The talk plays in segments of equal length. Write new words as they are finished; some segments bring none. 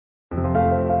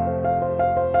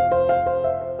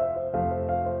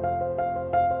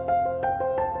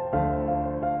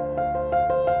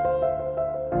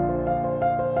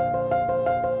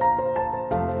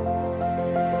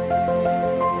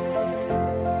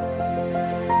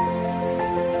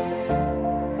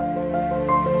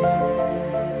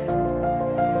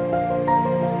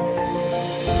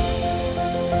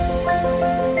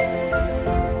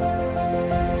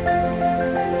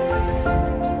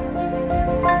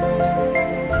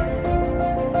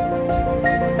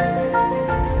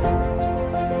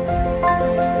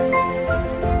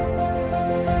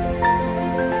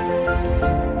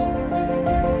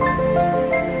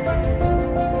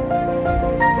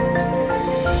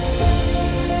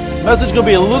Message going to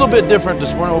be a little bit different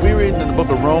this morning. We'll be reading in the book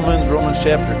of Romans, Romans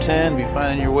chapter 10. Be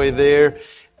finding your way there.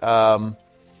 I'm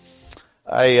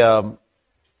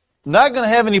not going to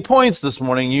have any points this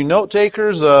morning. You note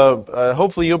takers,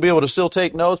 hopefully you'll be able to still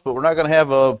take notes, but we're not going to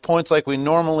have points like we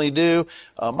normally do.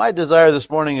 My desire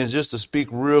this morning is just to speak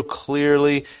real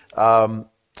clearly.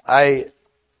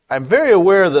 I'm very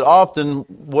aware that often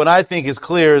what I think is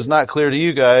clear is not clear to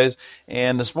you guys.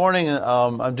 And this morning,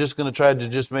 I'm just going to try to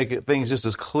just make things just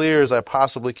as clear as I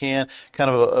possibly can.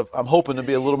 I'm hoping to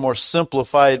be a little more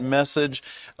simplified message.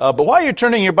 But while you're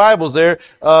turning your Bibles there,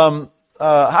 how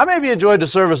many of you enjoyed the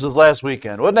services last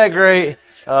weekend? Wasn't that great?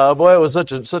 Boy, it was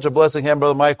such a blessing having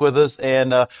Brother Mike with us.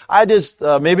 And I just,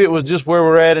 maybe it was just where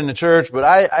we're at in the church, but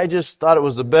I just thought it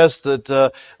was the best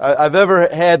that I've ever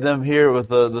had them here with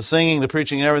the singing, the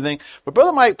preaching, and everything. But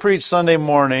Brother Mike preached Sunday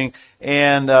morning,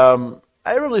 and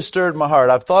it really stirred my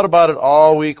heart. I've thought about it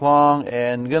all week long,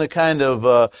 and going to kind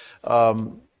of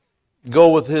go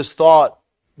with his thought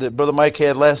that Brother Mike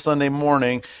had last Sunday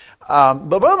morning.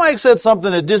 But Brother Mike said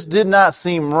something that just did not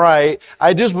seem right.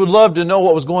 I just would love to know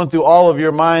what was going through all of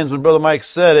your minds when Brother Mike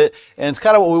said it, and it's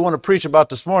kind of what we want to preach about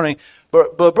this morning.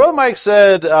 But Brother Mike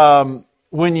said,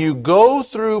 when you go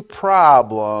through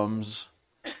problems,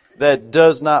 that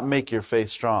does not make your faith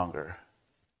stronger.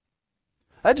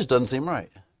 That just doesn't seem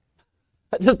right.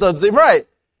 That just doesn't seem right.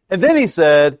 And then he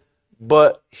said,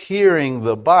 but hearing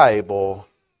the Bible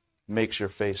makes your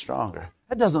faith stronger.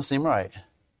 That doesn't seem right.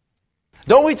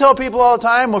 Don't we tell people all the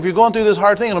time, well, if you're going through this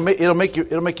hard thing, it'll make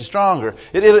you stronger.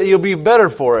 You'll be better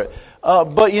for it.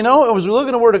 But you know, as we look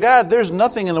in the Word of God, there's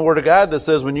nothing in the Word of God that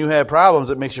says when you have problems,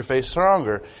 it makes your faith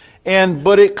stronger.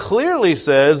 But it clearly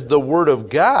says the Word of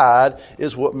God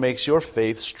is what makes your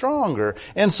faith stronger.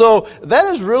 And so that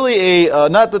is really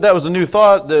not that was a new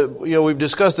thought that, we've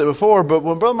discussed it before, but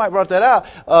when Brother Mike brought that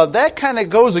out, that kind of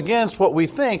goes against what we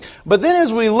think. But then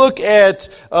as we look at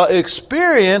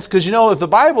experience, because if the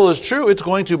Bible is true, it's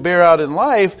going to bear out in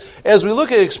life. As we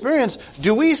look at experience,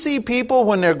 do we see people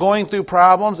when they're going through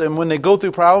problems, and when they go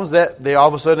through problems, that they all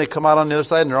of a sudden they come out on the other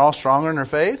side and they're all stronger in their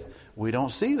faith? We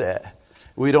don't see that.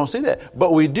 We don't see that.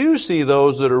 But we do see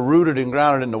those that are rooted and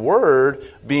grounded in the Word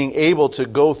being able to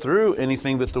go through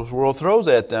anything that the world throws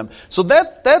at them. So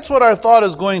that's what our thought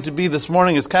is going to be this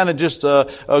morning, is kind of just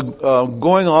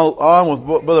going on with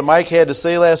what Brother Mike had to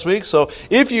say last week. So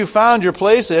if you found your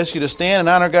place, I ask you to stand and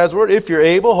honor God's Word. If you're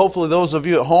able, hopefully those of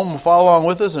you at home will follow along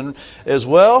with us and as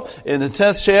well. In the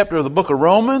 10th chapter of the book of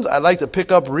Romans, I'd like to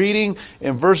pick up reading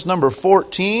in verse number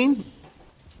 14.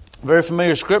 Very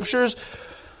familiar scriptures.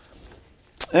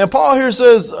 And Paul here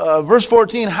says, verse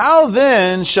 14, how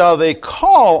then shall they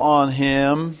call on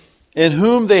him in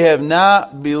whom they have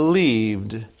not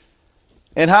believed?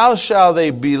 And how shall they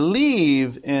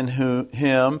believe in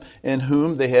him in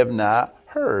whom they have not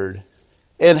heard?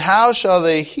 And how shall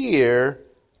they hear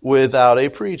without a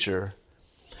preacher?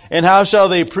 And how shall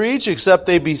they preach except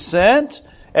they be sent?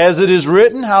 As it is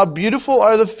written, how beautiful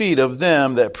are the feet of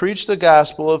them that preach the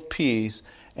gospel of peace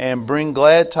and bring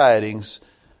tidings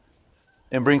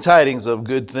of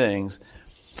good things.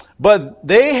 But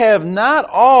they have not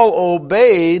all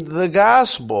obeyed the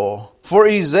gospel. For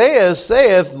Isaiah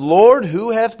saith, Lord,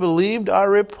 who hath believed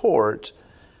our report?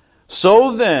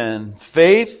 So then,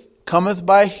 faith cometh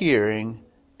by hearing,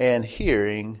 and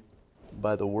hearing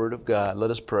by the word of God.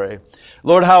 Let us pray.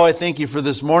 Lord, how I thank you for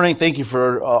this morning. Thank you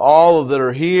for all that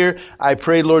are here. I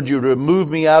pray, Lord, you would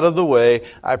remove me out of the way.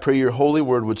 I pray your holy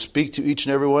word would speak to each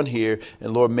and every one here.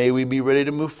 And Lord, may we be ready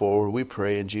to move forward. We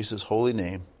pray in Jesus' holy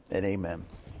name, and amen.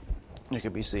 You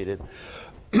can be seated.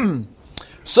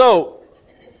 So,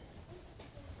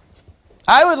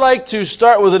 I would like to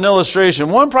start with an illustration.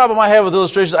 One problem I have with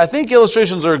illustrations, I think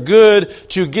illustrations are good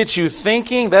to get you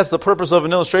thinking. That's the purpose of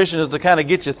an illustration, is to kind of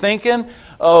get you thinking.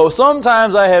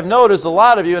 Sometimes I have noticed a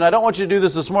lot of you, and I don't want you to do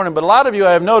this morning, but a lot of you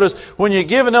I have noticed when you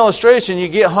give an illustration, you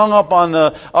get hung up on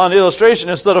the illustration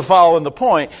instead of following the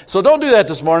point. So don't do that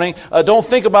this morning. Don't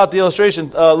think about the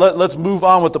illustration. Let's move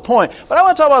on with the point. But I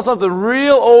want to talk about something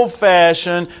real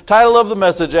old-fashioned. Title of the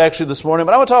message actually this morning.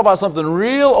 But I want to talk about something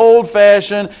real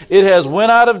old-fashioned. It has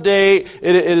went out of date.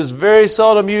 It is very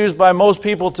seldom used by most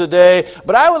people today.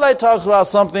 But I would like to talk about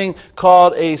something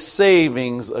called a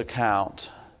savings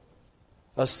account.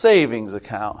 A savings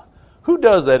account. Who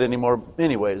does that anymore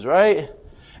anyways, right?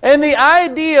 And the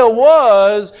idea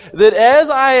was that as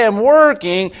I am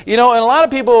working, and a lot of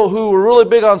people who were really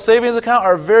big on savings account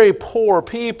are very poor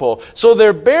people. So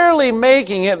they're barely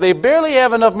making it. They barely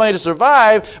have enough money to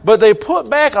survive, but they put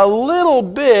back a little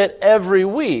bit every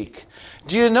week.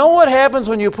 Do you know what happens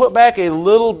when you put back a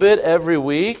little bit every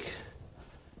week?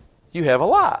 You have a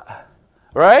lot.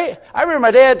 Right? I remember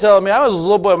my dad telling me, I was a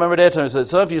little boy, I remember dad telling me, he said,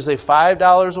 son, if you say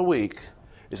 $5 a week,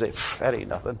 you say, that ain't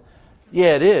nothing.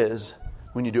 Yeah, it is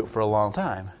when you do it for a long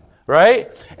time. Right?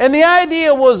 And the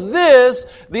idea was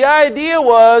this. The idea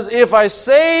was if I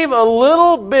save a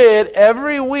little bit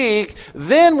every week,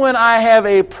 then when I have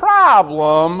a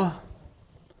problem,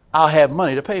 I'll have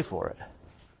money to pay for it.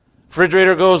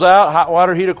 Refrigerator goes out, hot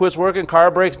water heater quits working, car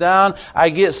breaks down, I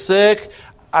get sick,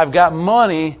 I've got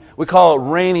money. We call it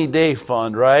rainy day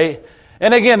fund, right?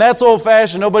 And again, that's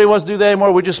old-fashioned. Nobody wants to do that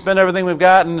anymore. We just spend everything we've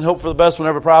got and hope for the best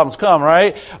whenever problems come,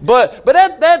 right? But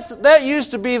that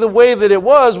used to be the way that it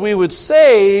was. We would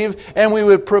save and we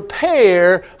would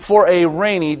prepare for a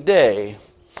rainy day.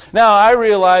 Now, I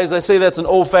realize, I say that's an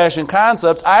old-fashioned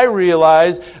concept. I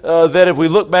realize that if we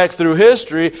look back through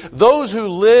history, those who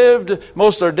lived,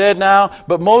 most are dead now,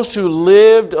 but most who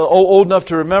lived old enough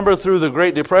to remember through the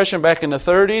Great Depression back in the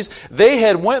 30s, they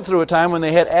had went through a time when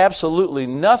they had absolutely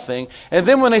nothing. And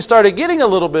then when they started getting a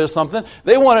little bit of something,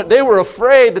 they were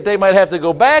afraid that they might have to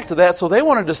go back to that, so they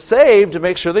wanted to save to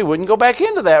make sure they wouldn't go back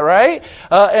into that, right?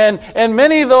 And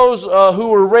many of those who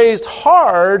were raised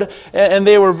hard and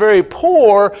they were very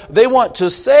poor, they want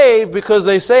to save because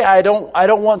they say, I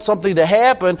don't want something to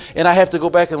happen and I have to go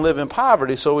back and live in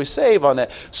poverty. So we save on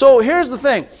that. So here's the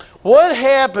thing. What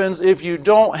happens if you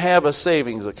don't have a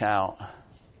savings account?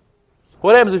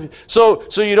 What happens if so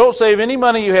you don't save any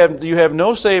money, you have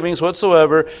no savings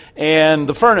whatsoever, and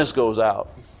the furnace goes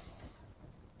out?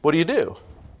 What do?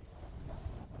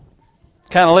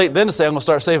 Kind of late then to say, I'm going to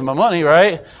start saving my money,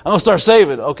 right? I'm going to start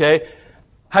saving. Okay.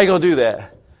 How you going to do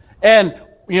that? And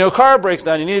car breaks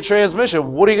down, you need a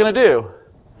transmission. What are you going to do?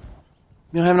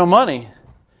 You don't have no money.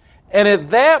 And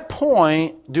at that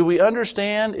point, do we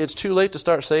understand it's too late to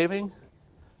start saving?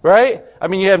 Right? I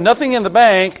mean, you have nothing in the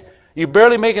bank, you're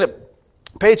barely making it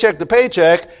paycheck to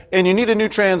paycheck, and you need a new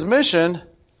transmission.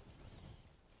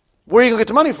 Where are you going to get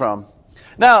the money from?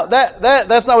 Now,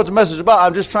 that's not what the message is about.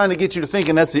 I'm just trying to get you to think,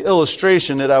 and that's the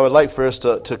illustration that I would like for us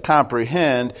to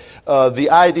comprehend. The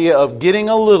idea of getting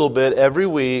a little bit every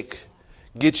week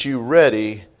gets you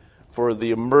ready for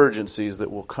the emergencies that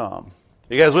will come.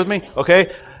 You guys with me? Okay?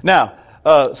 Now,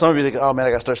 some of you think, oh man,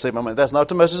 I got to start saving my money. That's not what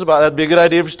the message is about. That'd be a good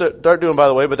idea if you start doing, by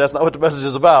the way, but that's not what the message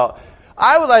is about.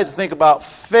 I would like to think about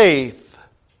faith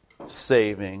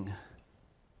saving.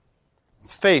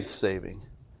 Faith saving.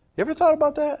 You ever thought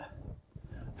about that?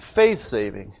 Faith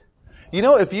saving.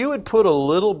 If you would put a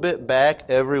little bit back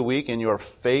every week in your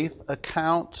faith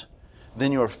account,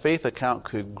 then your faith account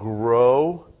could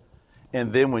grow.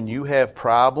 And then when you have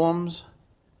problems,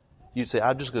 you'd say,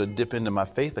 I'm just going to dip into my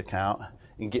faith account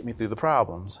and get me through the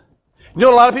problems. You know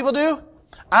what a lot of people do?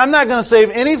 I'm not going to save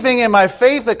anything in my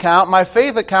faith account. My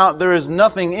faith account, there is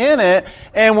nothing in it.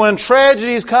 And when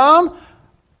tragedies come,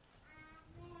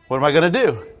 what am I going to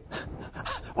do?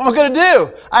 What am I going to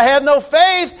do? I have no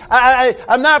faith.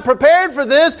 I'm not prepared for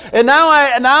this. And now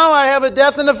I have a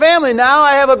death in the family. Now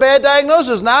I have a bad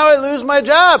diagnosis. Now I lose my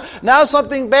job. Now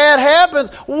something bad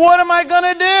happens. What am I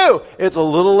going to do? It's a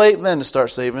little late then to start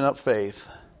saving up faith.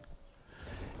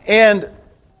 And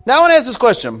now I want to ask this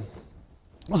question.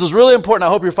 This is really important. I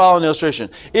hope you're following the illustration.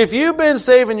 If you've been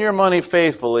saving your money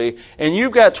faithfully and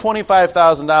you've got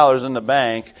 $25,000 in the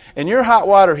bank and your hot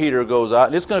water heater goes out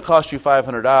and it's going to cost you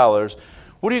 $500,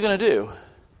 what are you going to do?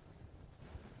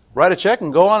 Write a check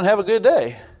and go on and have a good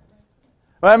day.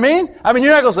 What I mean,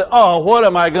 you're not going to say, oh, what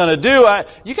am I going to do?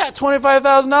 You got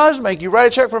 $25,000 to make. You write a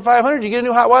check for $500, you get a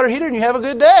new hot water heater, and you have a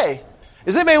good day.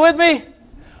 Is anybody with me?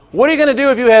 What are you going to do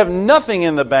if you have nothing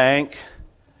in the bank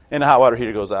and the hot water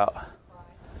heater goes out?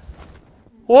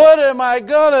 What am I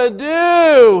going to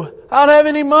do? I don't have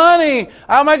any money.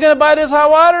 How am I going to buy this hot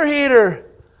water heater?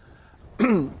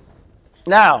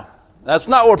 Now, that's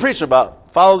not what we're preaching about.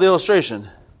 Follow the illustration.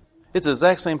 It's the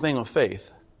exact same thing with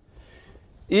faith.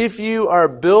 If you are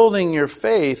building your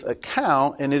faith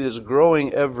account and it is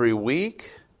growing every week,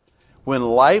 when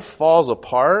life falls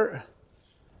apart,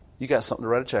 you got something to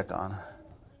write a check on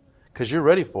because you're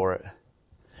ready for it.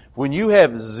 When you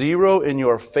have zero in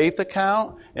your faith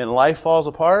account and life falls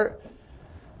apart,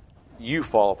 you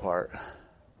fall apart.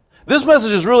 This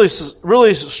message is really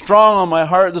strong on my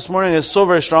heart this morning. It's so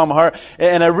very strong on my heart.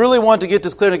 And I really want to get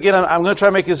this clear. And again, I'm going to try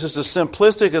to make this just as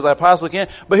simplistic as I possibly can.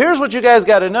 But here's what you guys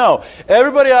got to know.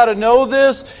 Everybody ought to know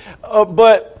this.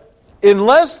 But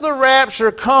unless the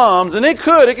rapture comes, and it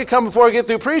could come before I get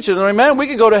through preaching. Amen. We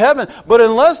could go to heaven. But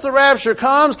unless the rapture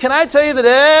comes, can I tell you that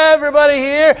everybody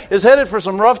here is headed for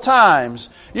some rough times?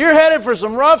 You're headed for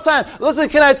some rough times. Listen,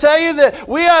 can I tell you that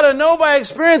we ought to know by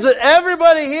experience that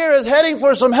everybody here is heading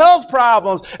for some health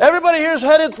problems. Everybody here is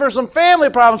headed for some family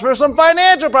problems, for some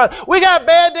financial problems. We got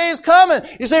bad days coming.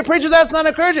 You say, preacher, that's not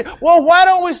encouraging. Well, why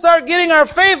don't we start getting our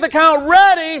faith account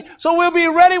ready so we'll be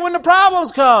ready when the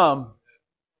problems come?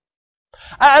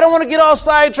 I don't want to get all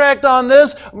sidetracked on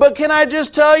this, but can I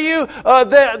just tell you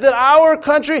that our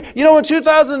country, when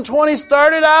 2020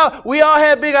 started out, we all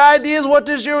had big ideas what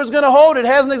this year was going to hold. It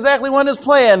hasn't exactly went as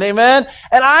planned, amen?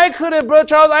 And Brother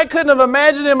Charles, I couldn't have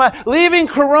imagined leaving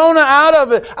Corona out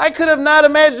of it, I could have not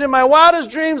imagined in my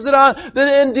wildest dreams that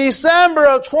in December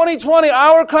of 2020,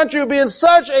 our country would be in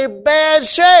such a bad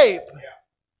shape.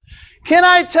 Can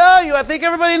I tell you, I think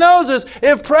everybody knows this,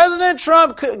 if President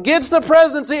Trump gets the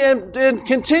presidency and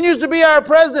continues to be our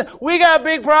president, we got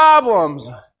big problems.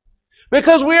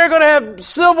 Because we are going to have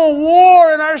civil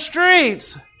war in our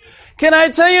streets. Can I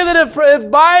tell you that if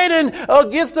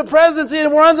Biden gets the presidency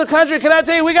and runs the country, can I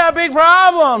tell you we got big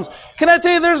problems? Can I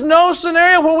tell you there's no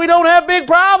scenario where we don't have big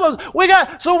problems?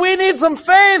 So we need some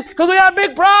faith because we got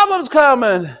big problems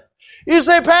coming. You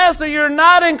say, Pastor, you're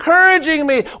not encouraging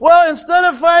me. Well, instead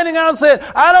of finding out and saying,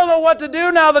 I don't know what to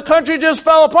do now, the country just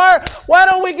fell apart, why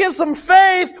don't we get some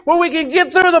faith where we can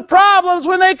get through the problems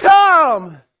when they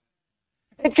come?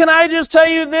 And can I just tell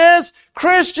you this?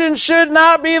 Christians should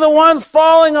not be the ones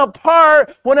falling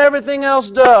apart when everything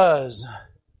else does.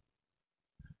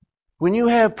 When you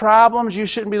have problems, you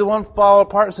shouldn't be the one falling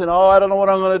apart and saying, oh, I don't know what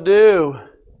I'm going to do.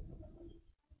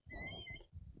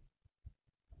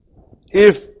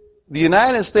 If the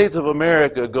United States of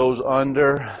America goes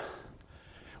under,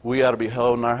 we ought to be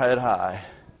holding our head high.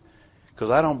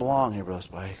 Because I don't belong here, Brother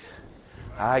Spike.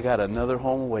 I got another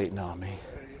home waiting on me.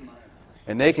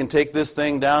 And they can take this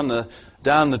thing down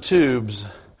the tubes.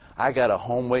 I got a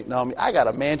home waiting on me. I got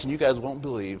a mansion you guys won't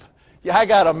believe. Yeah, I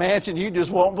got a mansion you just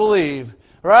won't believe.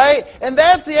 Right? And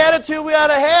that's the attitude we ought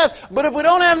to have. But if we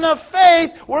don't have enough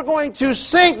faith, we're going to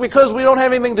sink because we don't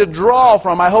have anything to draw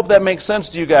from. I hope that makes sense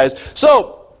to you guys.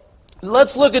 So,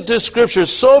 let's look at this scripture.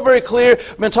 It's so very clear.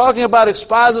 I've been talking about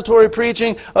expository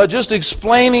preaching, just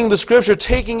explaining the scripture,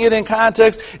 taking it in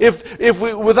context. If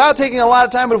we, without taking a lot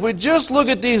of time, but if we just look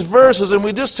at these verses and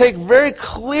we just take very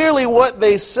clearly what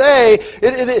they say,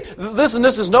 listen,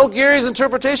 this is no Gary's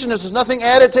interpretation. This is nothing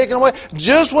added, taken away.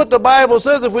 Just what the Bible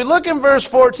says. If we look in verse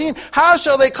 14, how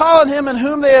shall they call on him in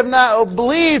whom they have not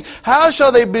believed? How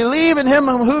shall they believe in him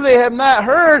whom they have not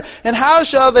heard? And how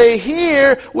shall they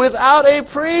hear without a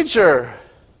preacher?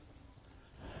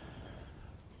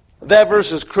 That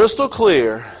verse is crystal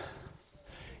clear.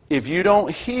 If you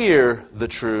don't hear the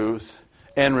truth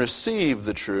and receive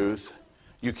the truth,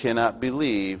 you cannot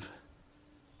believe.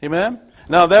 Amen?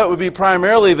 Now that verse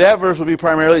would be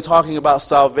primarily talking about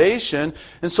salvation.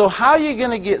 And so how are you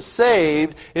going to get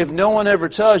saved if no one ever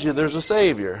tells you there's a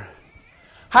Savior?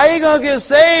 How are you going to get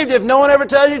saved if no one ever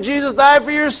tells you Jesus died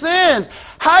for your sins?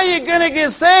 How are you going to get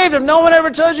saved if no one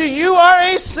ever tells you you are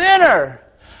a sinner?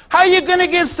 How are you going to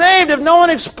get saved if no one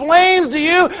explains to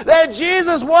you that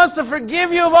Jesus wants to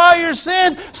forgive you of all your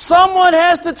sins? Someone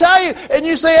has to tell you. And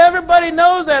you say, everybody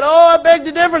knows that. Oh, I beg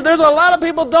to differ. There's a lot of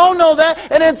people don't know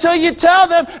that. And until you tell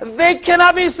them, they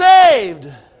cannot be saved.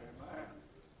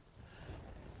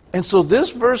 And so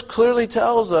this verse clearly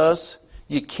tells us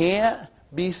you can't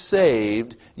be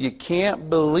saved, you can't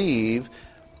believe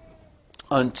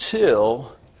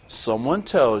until someone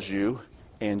tells you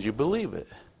and you believe it.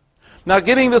 Now,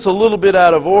 getting this a little bit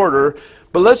out of order,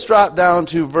 but let's drop down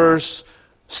to verse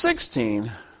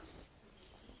 16.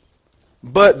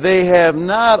 But they have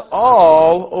not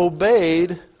all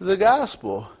obeyed the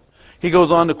gospel. He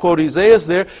goes on to quote Isaiah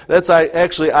there. That's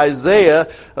actually Isaiah,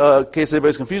 in case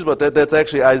anybody's confused about that, that's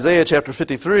actually Isaiah chapter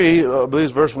 53. I believe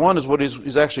verse 1 is what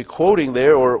he's actually quoting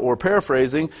there, or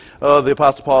paraphrasing, the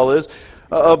Apostle Paul is.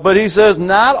 But he says,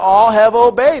 not all have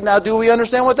obeyed. Now, do we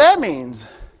understand what that means?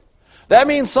 That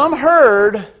means some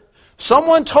heard,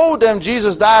 someone told them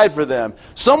Jesus died for them.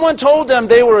 Someone told them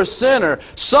they were a sinner.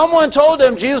 Someone told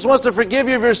them Jesus wants to forgive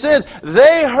you of your sins.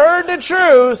 They heard the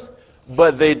truth,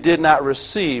 but they did not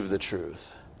receive the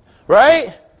truth.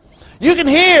 Right? You can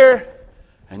hear,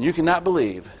 and you cannot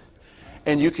believe.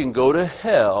 And you can go to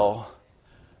hell,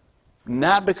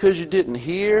 not because you didn't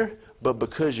hear, but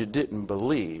because you didn't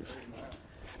believe.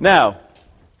 Now,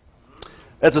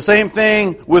 that's the same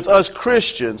thing with us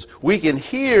Christians. We can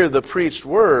hear the preached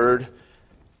word.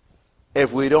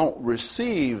 If we don't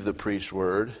receive the preached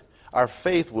word, our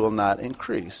faith will not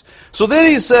increase. So then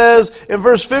he says in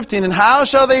verse 15, and how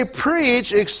shall they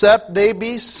preach except they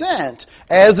be sent?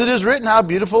 As it is written, how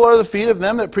beautiful are the feet of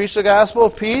them that preach the gospel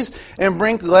of peace and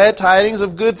bring glad tidings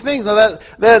of good things. Now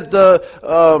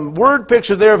that word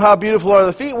picture there of how beautiful are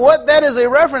the feet, what that is a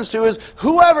reference to is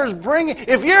whoever's bringing,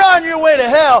 if you're on your way to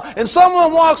hell and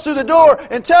someone walks through the door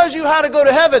and tells you how to go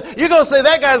to heaven, you're going to say,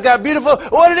 that guy's got beautiful.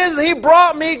 What it is, he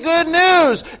brought me good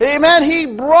news. Amen. He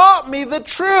brought me the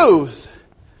truth.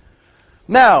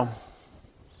 Now,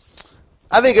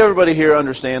 I think everybody here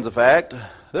understands the fact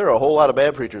there are a whole lot of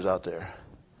bad preachers out there.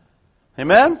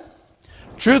 Amen?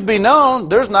 Truth be known,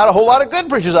 there's not a whole lot of good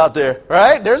preachers out there,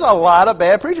 right? There's a lot of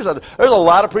bad preachers out there. There's a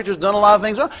lot of preachers done a lot of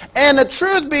things wrong. And the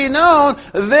truth be known,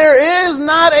 there is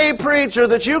not a preacher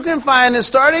that you can find, and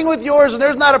starting with yours, and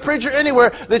there's not a preacher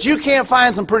anywhere that you can't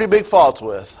find some pretty big faults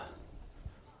with.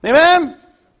 Amen?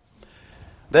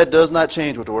 That does not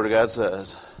change what the Word of God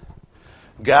says.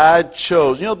 God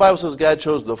chose, the Bible says God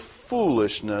chose the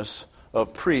foolishness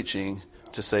of preaching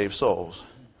to save souls.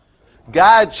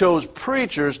 God chose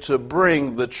preachers to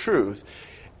bring the truth.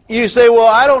 You say, well,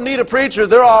 I don't need a preacher.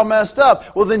 They're all messed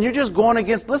up. Well, then you're just going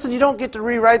against... Listen, you don't get to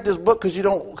rewrite this book because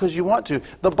you want to.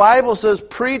 The Bible says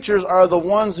preachers are the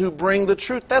ones who bring the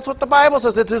truth. That's what the Bible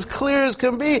says. It's as clear as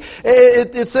can be.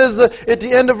 It says at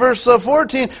the end of verse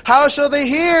 14, how shall they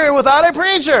hear without a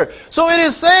preacher? So it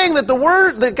is saying that the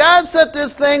word, that God set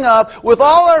this thing up with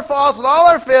all our faults and all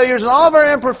our failures and all of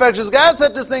our imperfections. God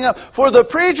set this thing up for the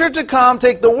preacher to come,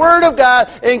 take the Word of God,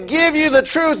 and give you the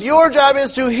truth. Your job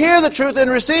is to hear the truth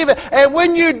and receive it. And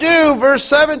when you do, verse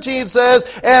 17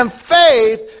 says, and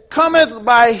faith cometh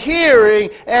by hearing,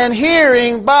 and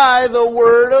hearing by the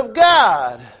Word of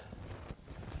God.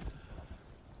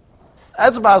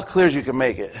 That's about as clear as you can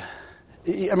make it.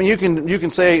 I mean, you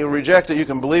can say reject it, you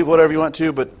can believe whatever you want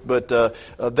to, but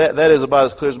that is about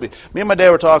as clear as it be. Me and my dad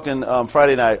were talking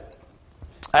Friday night.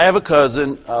 I have a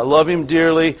cousin. I love him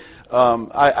dearly.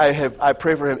 I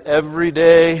pray for him every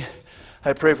day.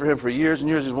 I pray for him for years and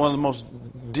years. He's one of the most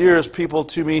dearest people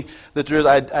to me that there is.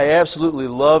 I absolutely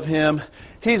love him.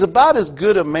 He's about as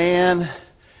good a man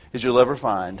as you'll ever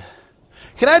find.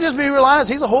 Can I just be real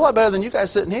honest? He's a whole lot better than you guys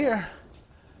sitting here.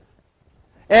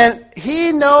 And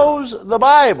he knows the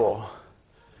Bible.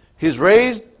 He's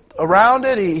raised around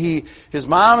it. His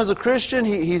mom is a Christian.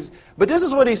 But this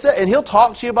is what he said, and he'll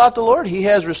talk to you about the Lord. He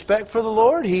has respect for the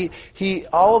Lord. He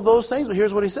all of those things. But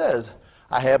here's what he says: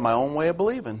 I have my own way of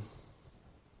believing.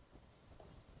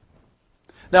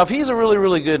 Now, if he's a really,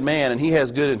 really good man and he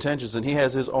has good intentions and he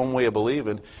has his own way of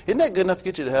believing, isn't that good enough to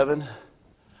get you to heaven?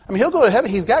 I mean, he'll go to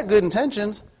heaven. He's got good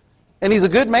intentions, and he's a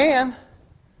good man.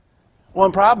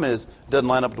 One problem is, it doesn't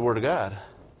line up with the Word of God.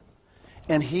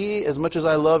 And he, as much as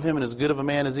I love him and as good of a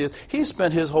man as he is, he's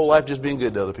spent his whole life just being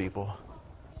good to other people.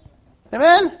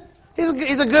 Amen?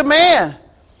 He's a good man.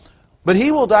 But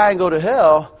he will die and go to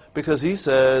hell because he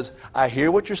says, I hear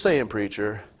what you're saying,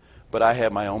 preacher, but I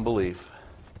have my own belief.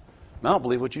 I don't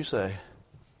believe what you say.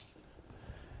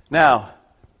 Now,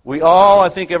 I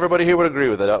think everybody here would agree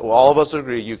with it. All of us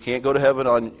agree you can't go to heaven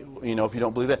if you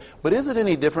don't believe that. But is it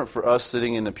any different for us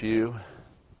sitting in the pew?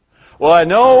 Well, I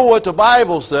know what the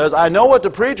Bible says. I know what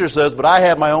the preacher says, but I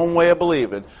have my own way of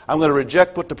believing. I'm going to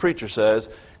reject what the preacher says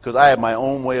because I have my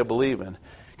own way of believing.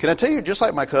 Can I tell you, just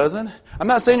like my cousin, I'm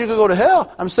not saying you're going to go to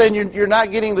hell. I'm saying you're not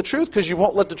getting the truth because you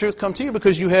won't let the truth come to you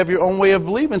because you have your own way of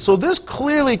believing. So this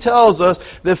clearly tells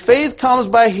us that faith comes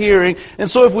by hearing. And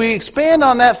so if we expand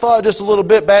on that thought just a little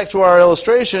bit back to our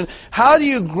illustration, how do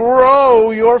you grow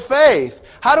your faith?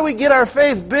 How do we get our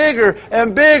faith bigger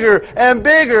and bigger and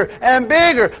bigger and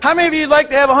bigger? How many of you would like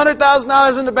to have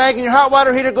 $100,000 in the bank and your hot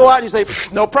water heater go out and you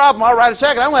say, no problem, I'll write a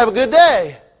check and I'm going to have a good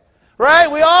day?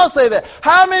 Right? We all say that.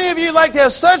 How many of you would like to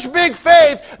have such big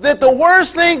faith that the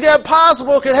worst thing that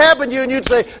possible could happen to you and you'd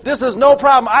say, this is no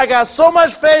problem. I got so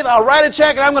much faith, I'll write a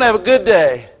check and I'm going to have a good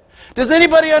day. Does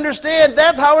anybody understand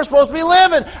that's how we're supposed to be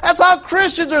living? That's how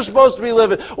Christians are supposed to be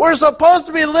living. We're supposed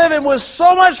to be living with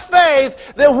so much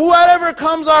faith that whatever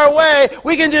comes our way,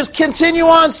 we can just continue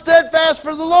on steadfast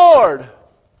for the Lord.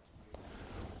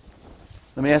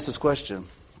 Let me ask this question.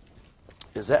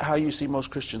 Is that how you see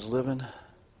most Christians living?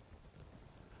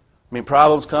 I mean,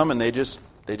 problems come and they just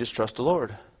trust the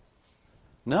Lord.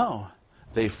 No,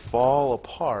 they fall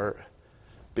apart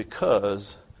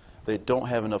because they don't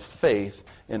have enough faith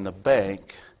in the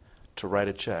bank to write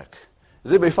a check.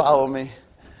 Does anybody follow me?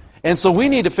 And so we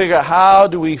need to figure out how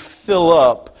do we fill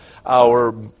up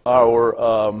our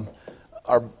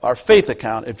our faith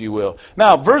account, if you will.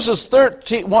 Now, verse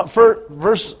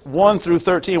 1 through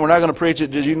 13, we're not going to preach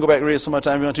it. You can go back and read it so much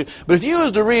time you want to. But if you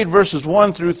was to read verses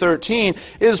 1 through 13, it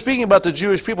is speaking about the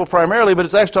Jewish people primarily, but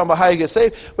it's actually talking about how you get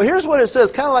saved. But here's what it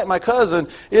says, kind of like my cousin.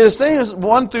 It is saying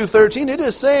 1 through 13, it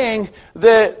is saying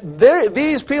that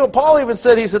these people, Paul even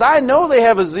said, he said, I know they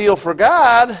have a zeal for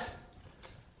God,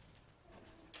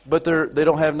 but they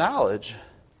don't have knowledge.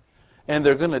 And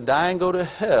they're going to die and go to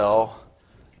hell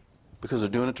because they're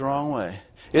doing it the wrong way.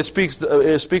 It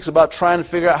speaks about trying to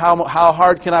figure out how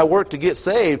hard can I work to get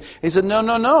saved. He said,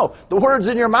 no. The word's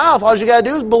in your mouth. All you got to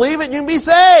do is believe it and you can be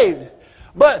saved.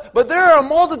 But there are a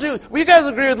multitude. Will you guys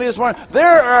agree with me this morning?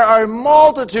 There are a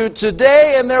multitude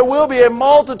today, and there will be a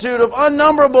multitude of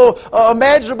unnumberable,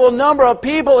 imaginable number of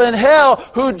people in hell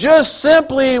who just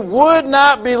simply would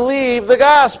not believe the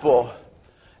gospel.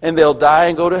 And they'll die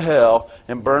and go to hell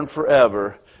and burn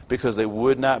forever because they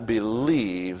would not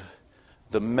believe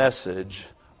the message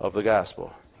of the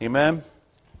gospel. Amen?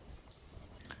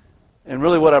 And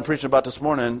really what I'm preaching about this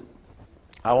morning,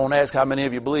 I won't ask how many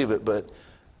of you believe it, but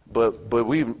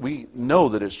we know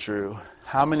that it's true.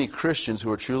 How many Christians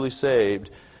who are truly saved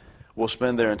will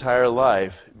spend their entire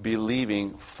life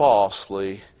believing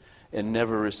falsely and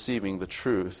never receiving the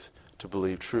truth to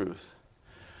believe truth?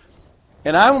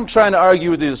 And I'm trying to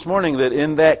argue with you this morning that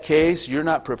in that case, you're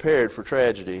not prepared for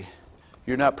tragedy.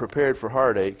 You're not prepared for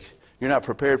heartache. You're not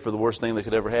prepared for the worst thing that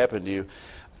could ever happen to you.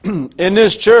 In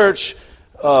this church,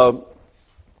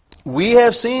 we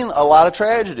have seen a lot of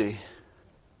tragedy.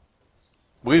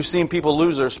 We've seen people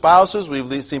lose their spouses.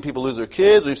 We've seen people lose their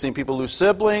kids. We've seen people lose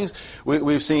siblings.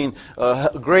 We've seen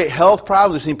great health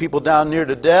problems. We've seen people down near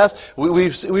to death.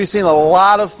 We've seen a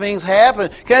lot of things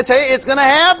happen. Can I tell you, it's going to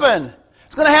happen.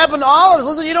 It's going to happen to all of us.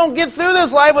 Listen, you don't get through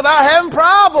this life without having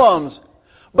problems.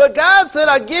 But God said,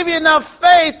 I'll give you enough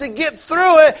faith to get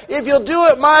through it if you'll do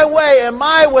it my way. And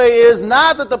my way is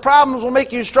not that the problems will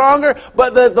make you stronger,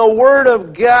 but that the Word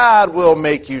of God will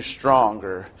make you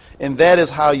stronger. And that is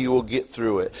how you will get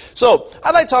through it. So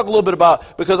I'd like to talk a little bit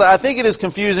about, because I think it is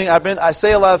confusing. I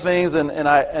say a lot of things,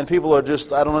 and people are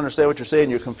just, I don't understand what you're saying.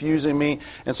 You're confusing me.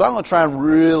 And so I'm going to try and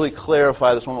really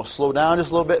clarify this one. I'm going to slow down just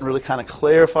a little bit and really kind of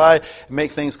clarify and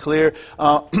make things clear.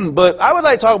 But I would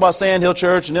like to talk about Sand Hill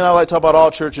Church, and then I'd like to talk about all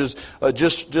churches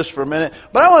just for a minute.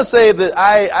 But I want to say that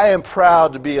I am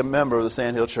proud to be a member of the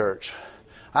Sand Hill Church.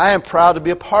 I am proud to be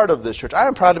a part of this church. I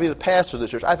am proud to be the pastor of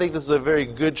this church. I think this is a very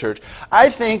good church. I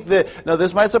think that, now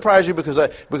this might surprise you because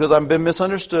I've been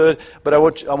misunderstood, but I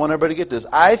want everybody to get this.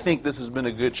 I think this has been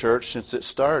a good church since it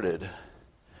started.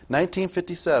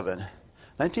 1957.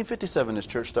 1957 this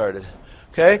church started.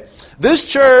 Okay? This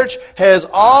church has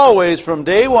always, from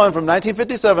day one, from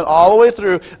 1957 all the way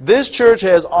through, this church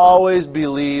has always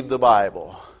believed the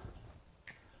Bible.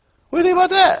 What do you think about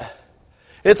that?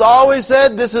 It's always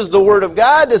said this is the Word of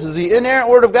God. This is the inerrant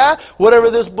Word of God.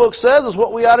 Whatever this book says is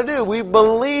what we ought to do. We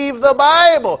believe the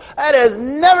Bible. That has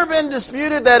never been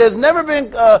disputed. That has never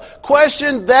been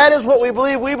questioned. That is what we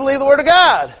believe. We believe the Word of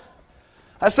God.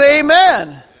 I say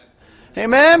amen.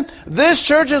 Amen. This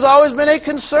church has always been a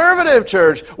conservative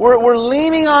church. We're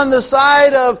leaning on the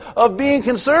side of being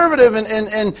conservative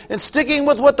and sticking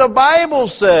with what the Bible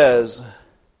says.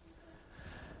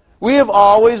 We have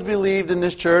always believed in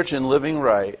this church in living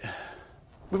right.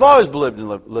 We've always believed in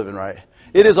living right.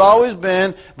 It has always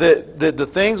been that the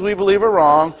things we believe are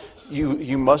wrong,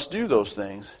 you must do those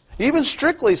things. Even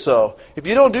strictly so. If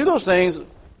you don't do those things,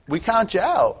 we count you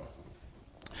out.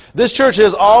 This church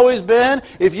has always been,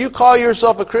 if you call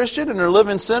yourself a Christian and are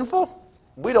living sinful,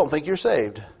 we don't think you're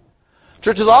saved.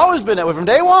 Church has always been that way from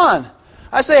day one.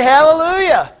 I say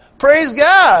hallelujah. Praise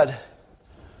God.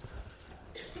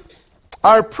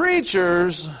 Our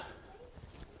preachers,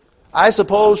 I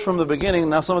suppose from the beginning,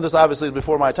 now some of this obviously is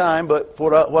before my time, but for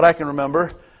what I can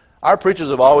remember, our preachers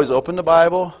have always opened the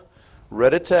Bible,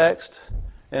 read a text,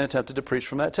 and attempted to preach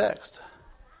from that text.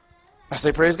 I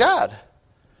say praise God.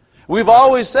 We've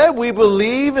always said we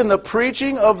believe in the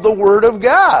preaching of the Word of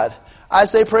God. I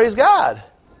say praise God.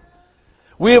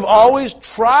 We have always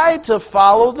tried to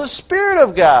follow the Spirit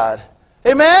of God.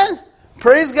 Amen?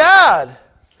 Praise God.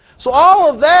 So all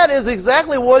of that is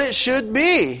exactly what it should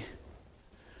be.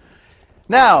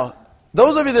 Now,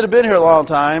 those of you that have been here a long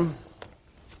time,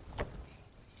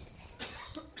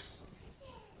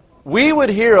 we would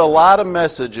hear a lot of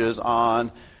messages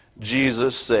on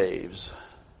Jesus saves.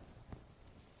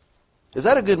 Is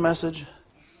that a good message?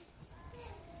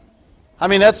 I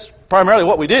mean, that's primarily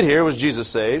what we did here was Jesus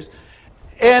saves.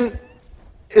 And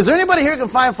is there anybody here who can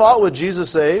find fault with Jesus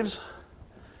saves?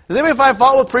 Does anybody find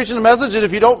fault with preaching a message that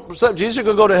if you don't accept Jesus, you're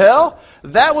going to go to hell?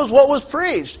 That was what was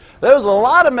preached. There was a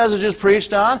lot of messages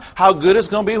preached on how good it's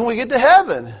going to be when we get to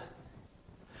heaven.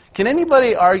 Can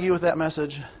anybody argue with that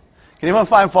message? Can anyone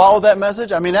find fault with that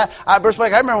message? I mean, I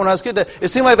remember when I was a kid, it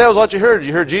seemed like that was what you heard.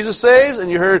 You heard Jesus saves,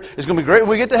 and you heard it's going to be great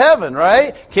when we get to heaven,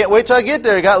 right? Can't wait till I get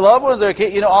there. You got loved ones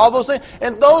there, all those things.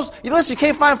 And listen, you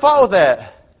can't find fault with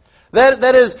that.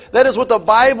 That is what the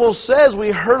Bible says.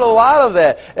 We heard a lot of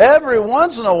that. Every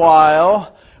once in a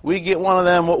while, we get one of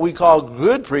them, what we call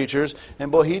good preachers,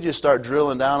 and boy, he just start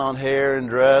drilling down on hair and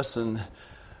dress and,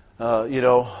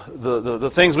 the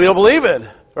things we don't believe in,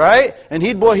 right? And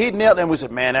he'd nail it, and we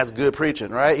said, man, that's good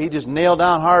preaching, right? He just nailed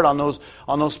down hard on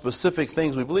those specific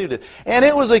things we believed in. And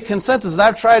it was a consensus, and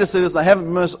I've tried to say this, and I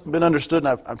haven't been understood,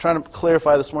 and I'm trying to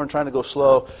clarify this morning, trying to go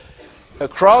slow.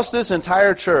 Across this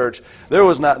entire church, there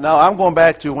was not, now I'm going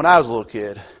back to when I was a little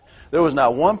kid, there was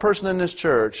not one person in this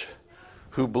church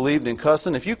who believed in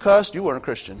cussing. If you cussed, you weren't a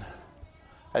Christian.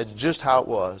 That's just how it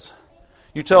was.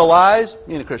 You tell lies,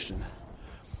 you ain't a Christian.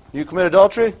 You commit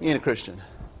adultery, you ain't a Christian.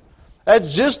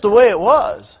 That's just the way it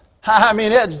was. I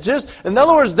mean, that's just, in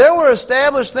other words, there were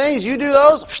established things. You do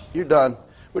those, you're done.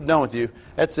 We're done with you.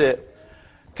 That's it.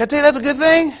 Can I tell you that's a good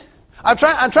thing? I'm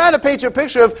trying to paint you a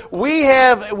picture of we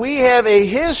have a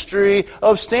history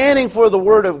of standing for the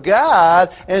Word of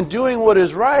God and doing what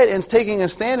is right and taking a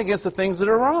stand against the things that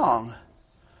are wrong.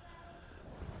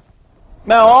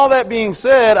 Now, all that being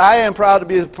said, I am proud to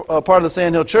be a part of the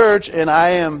Sand Hill Church, and I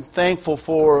am thankful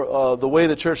for the way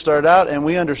the church started out, and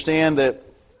we understand that,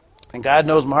 and God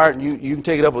knows my heart, and you can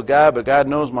take it up with God, but God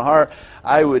knows my heart.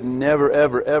 I would never,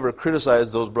 ever, ever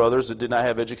criticize those brothers that did not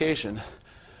have education.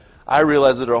 I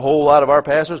realized that a whole lot of our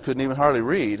pastors couldn't even hardly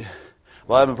read.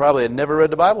 A lot of them probably had never read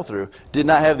the Bible through, did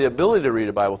not have the ability to read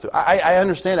the Bible through. I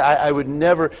understand it. I would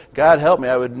never, God help me,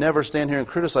 I would never stand here and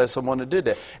criticize someone that did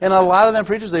that. And a lot of them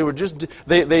preachers, they were just,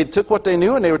 they took what they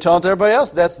knew and they were telling to everybody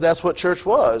else. That's what church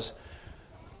was.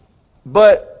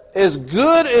 But as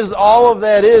good as all of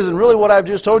that is, and really what I've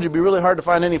just told you, it'd be really hard to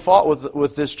find any fault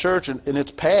with this church in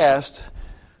its past.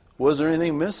 Was there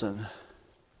anything missing?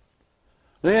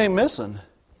 Anything missing?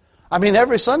 I mean,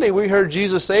 every Sunday we heard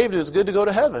Jesus saved and it's good to go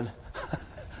to heaven.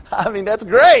 I mean, that's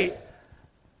great.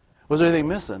 Was there anything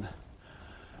missing?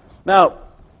 Now,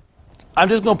 I'm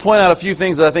just going to point out a few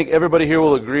things that I think everybody here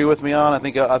will agree with me on. I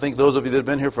think those of you that have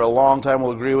been here for a long time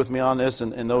will agree with me on this,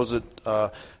 and those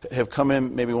that have come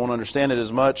in maybe won't understand it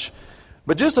as much.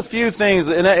 But just a few things,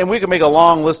 and we can make a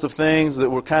long list of things that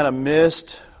were kind of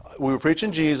missed. We were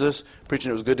preaching Jesus,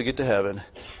 preaching it was good to get to heaven.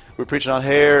 We were preaching on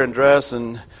hair and dress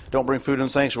and don't bring food in the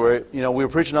sanctuary. We were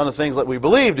preaching on the things that we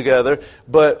believe together,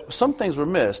 but some things were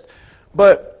missed.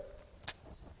 But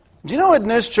do you know in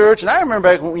this church, and I remember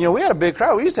back when we had a big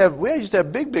crowd. We used to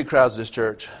have big crowds in this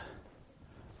church.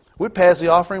 We'd pass the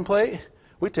offering plate.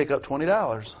 We'd take up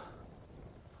 $20.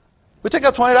 We'd take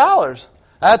up $20.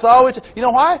 That's all you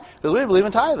know why? Because we didn't believe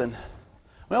in tithing.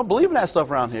 We don't believe in that stuff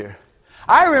around here.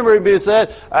 I remember it being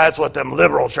said, that's what them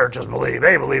liberal churches believe.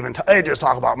 They believe in, they just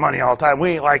talk about money all the time.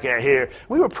 We ain't like that here.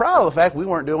 We were proud of the fact we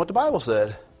weren't doing what the Bible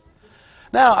said.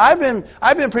 Now, I've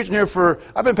been preaching here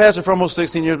I've been pastor for almost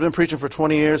 16 years, been preaching for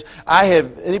 20 years.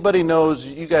 Anybody knows,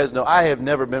 you guys know, I have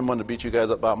never been one to beat you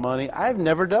guys up about money. I've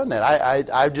never done that.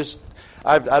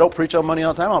 I don't preach on money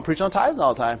all the time. I don't preach on tithing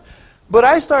all the time. But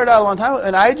I started out a long time ago,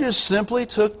 and I just simply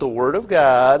took the Word of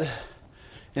God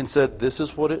and said, this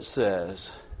is what it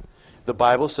says. The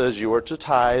Bible says you are to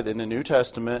tithe in the New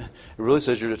Testament. It really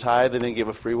says you're to tithe and then give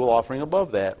a free will offering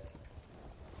above that.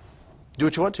 Do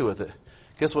what you want to with it.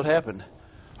 Guess what happened?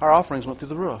 Our offerings went through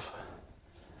the roof.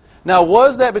 Now,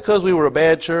 was that because we were a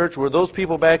bad church? Were those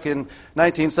people back in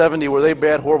 1970, were they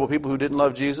bad, horrible people who didn't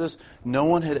love Jesus? No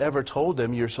one had ever told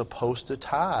them you're supposed to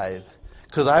tithe.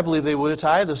 Because I believe they would have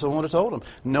tithed if someone would have told them.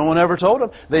 No one ever told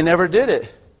them. They never did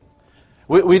it.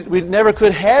 We never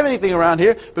could have anything around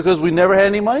here because we never had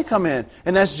any money come in.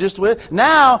 And that's just what.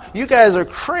 Now, you guys are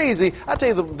crazy. I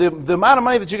tell you, the amount of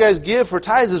money that you guys give for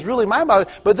tithes is really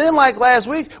mind-boggling. But then, like last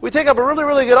week, we take up a really,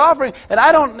 really good offering,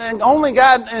 and only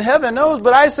God in heaven knows,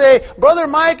 but I say, Brother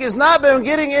Mike has not been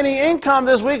getting any income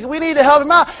this week. We need to help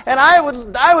him out. And I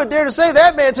would dare to say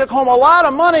that man took home a lot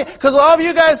of money because all of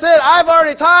you guys said, I've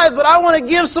already tithed, but I want to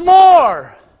give some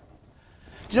more.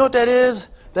 Do you know what that is?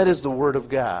 That is the Word of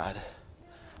God.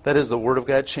 That is the Word of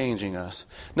God changing us.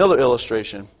 Another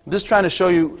illustration. I'm just trying to show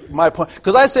you my point.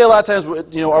 Because I say a lot of times,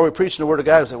 are we preaching the Word of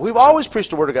God? I say, we've always preached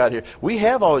the Word of God here. We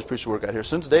have always preached the Word of God here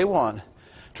since day one. I'm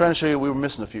trying to show you we were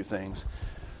missing a few things.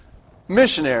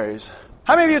 Missionaries.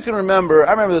 How many of you can remember, I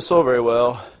remember this so very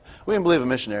well, we didn't believe in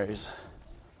missionaries.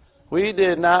 We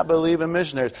did not believe in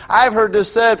missionaries. I've heard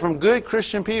this said from good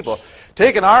Christian people.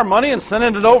 Taking our money and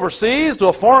sending it overseas to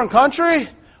a foreign country?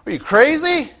 Are you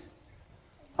crazy?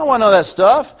 I want to know that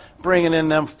stuff. Bringing in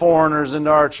them foreigners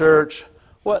into our church.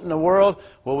 What in the world?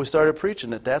 Well, we started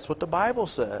preaching it. That's what the Bible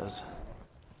says.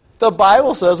 The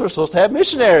Bible says we're supposed to have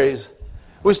missionaries.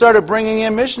 We started bringing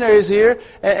in missionaries here.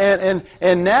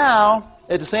 And now,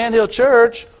 at the Sandhill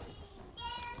Church,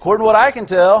 according to what I can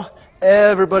tell,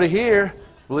 everybody here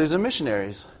believes in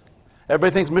missionaries.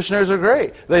 Everybody thinks missionaries are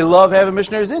great. They love having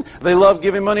missionaries in. They love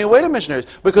giving money away to missionaries.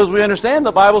 Because we understand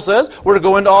the Bible says we're to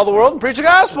go into all the world and preach the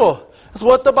gospel. That's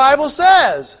what the Bible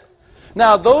says.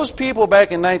 Now, those people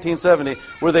back in 1970,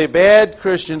 were they bad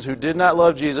Christians who did not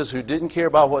love Jesus, who didn't care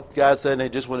about what God said, and they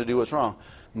just wanted to do what's wrong?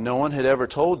 No one had ever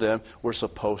told them we're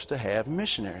supposed to have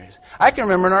missionaries. I can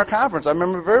remember in our conference, I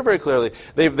remember very, very clearly.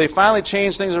 They finally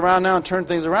changed things around now and turned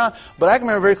things around. But I can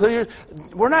remember very clearly,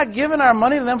 we're not giving our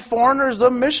money to them foreigners,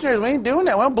 them missionaries. We ain't doing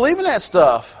that. We don't believe in that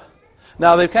stuff.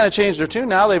 Now, they've kind of changed their tune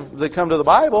now. They've come to the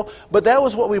Bible. But that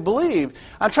was what we believed.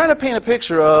 I'm trying to paint a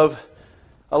picture of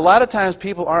a lot of times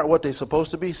people aren't what they're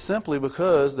supposed to be simply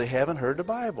because they haven't heard the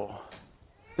Bible.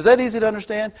 Is that easy to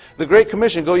understand? The Great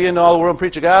Commission, go ye into all the world and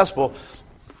preach the gospel.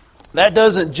 That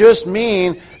doesn't just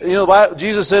mean,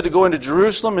 Jesus said to go into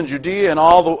Jerusalem and Judea and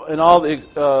all the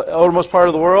outermost part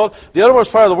of the world. The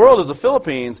outermost part of the world is the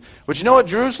Philippines. But you know what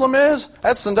Jerusalem is?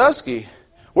 That's Sandusky.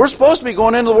 We're supposed to be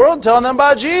going into the world and telling them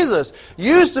about Jesus.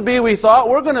 Used to be, we thought,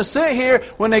 we're going to sit here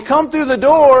when they come through the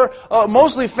door,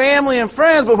 mostly family and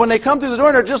friends, but when they come through the door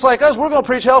and they're just like us, we're going to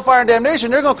preach hellfire and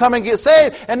damnation. They're going to come and get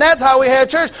saved, and that's how we had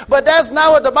church. But that's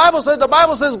not what the Bible says. The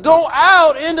Bible says, go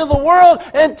out into the world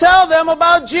and tell them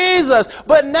about Jesus.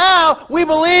 But now we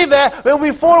believe that, but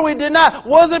before we did not.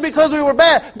 Was it because we were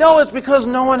bad? No, it's because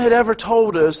no one had ever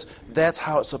told us that's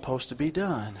how it's supposed to be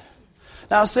done.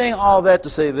 Now, I'm saying all that to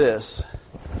say this.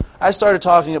 I started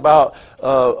talking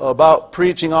about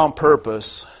preaching on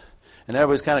purpose, and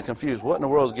everybody's kind of confused. What in the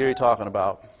world is Gary talking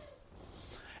about?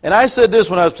 And I said this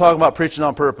when I was talking about preaching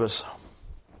on purpose.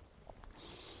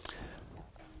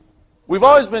 We've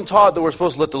always been taught that we're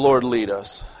supposed to let the Lord lead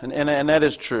us, and that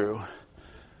is true.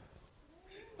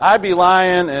 I'd be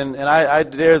lying, and I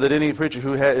dare that any preacher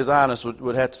who is honest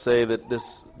would have to say that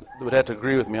this would have to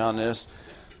agree with me on this.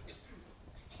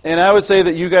 And I would say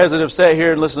that you guys that have sat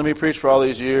here and listened to me preach for all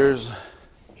these years,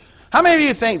 how many of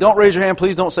you think, don't raise your hand,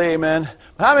 please don't say amen,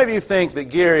 but how many of you think that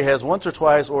Gary has once or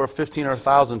twice or 15 or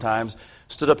 1,000 times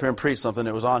stood up here and preached something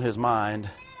that was on his mind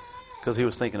because he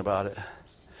was thinking about it?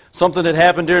 Something had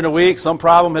happened during the week, some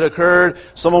problem had occurred,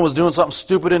 someone was doing something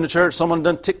stupid in the church, someone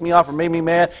done ticked me off or made me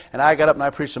mad, and I got up and I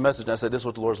preached a message and I said, this is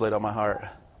what the Lord's laid on my heart.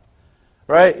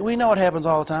 Right? We know it happens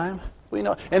all the time. We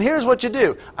know. And here's what you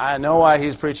do. I know why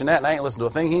he's preaching that, and I ain't listening to a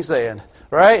thing he's saying.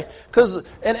 Right?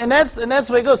 And that's the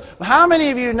way it goes. How many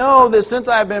of you know that since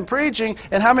I've been preaching,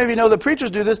 and how many of you know that preachers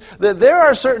do this, that there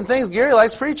are certain things Gary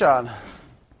likes to preach on?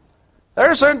 There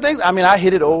are certain things, I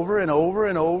hit it over and over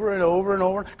and over and over and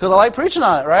over, because I like preaching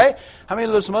on it, right? How many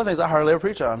of there's some other things I hardly ever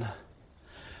preach on?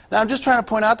 Now, I'm just trying to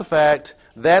point out the fact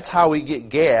that's how we get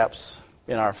gaps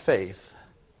in our faith.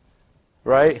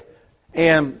 Right?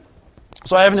 And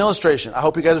so I have an illustration. I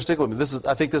hope you guys are sticking with me.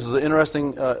 I think this is an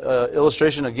interesting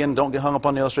illustration. Again, don't get hung up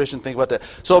on the illustration. Think about that.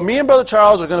 So me and Brother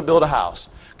Charles are going to build a house.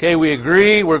 Okay, we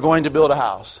agree we're going to build a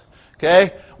house.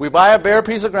 Okay, we buy a bare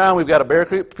piece of ground. We've got a bare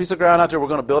piece of ground out there. We're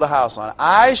going to build a house on it.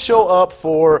 I show up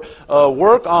for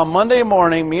work on Monday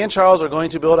morning. Me and Charles are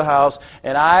going to build a house,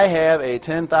 and I have a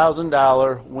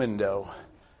 $10,000 window.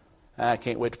 I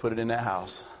can't wait to put it in that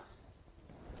house.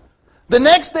 The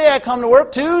next day I come to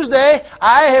work, Tuesday,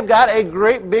 I have got a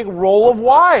great big roll of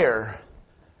wire.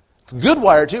 It's good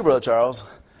wire too, Brother Charles.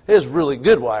 It is really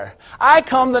good wire. I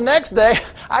come the next day,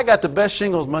 I got the best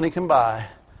shingles money can buy.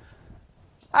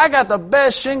 I got the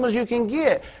best shingles you can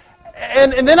get.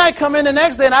 And then I come in the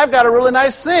next day and I've got a really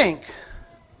nice sink.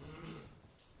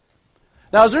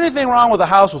 Now, is there anything wrong with a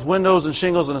house with windows and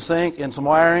shingles and a sink and some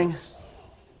wiring?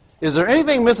 Is there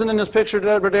anything missing in this picture,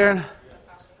 Brother Darren?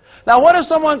 Now, what if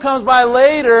someone comes by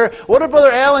later? What if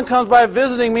Brother Allen comes by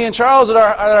visiting me and Charles at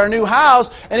our new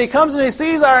house, and he comes and he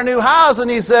sees our new house,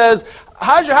 and he says,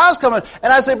 how's your house coming?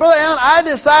 And I say, Brother Allen, I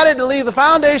decided to leave the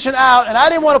foundation out, and I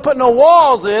didn't want to put no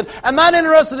walls in. I'm not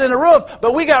interested in a roof,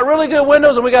 but we got really good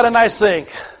windows, and we got a nice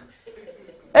sink.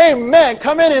 Amen.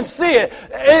 Come in and see it.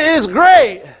 It is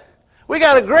great. We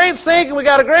got a great sink, and we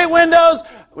got a great windows.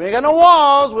 We ain't got no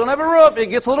walls. We don't have a roof. It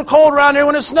gets a little cold around here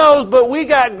when it snows, but we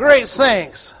got great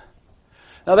sinks.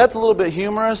 Now, that's a little bit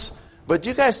humorous, but do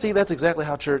you guys see that's exactly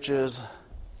how church is?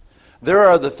 There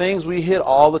are the things we hit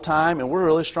all the time, and we're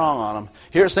really strong on them.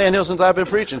 Here at Sand Hill, since I've been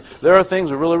preaching, there are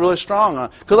things we're really, really strong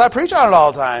on, because I preach on it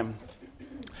all the time.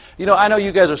 You know, I know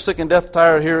you guys are sick and death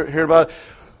tired hearing about it,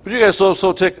 but you guys are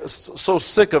so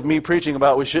sick of me preaching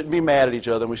about we shouldn't be mad at each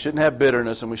other, and we shouldn't have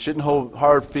bitterness, and we shouldn't hold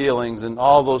hard feelings, and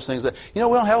all those things. That, you know,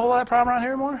 we don't have a whole lot of problem around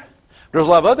here anymore. There's a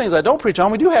lot of other things I don't preach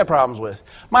on we do have problems with.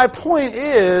 My point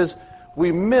is,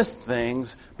 we miss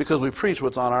things because we preach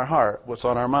what's on our heart, what's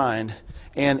on our mind,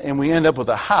 and we end up with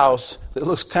a house that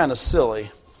looks kind of silly.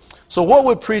 So what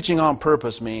would preaching on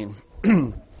purpose mean?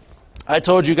 I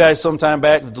told you guys some time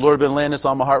back that the Lord had been laying this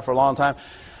on my heart for a long time.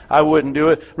 I wouldn't do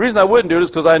it. The reason I wouldn't do it is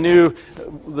because I knew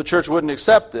the church wouldn't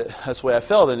accept it. That's the way I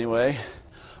felt anyway.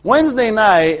 Wednesday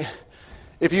night,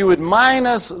 if you would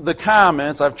minus the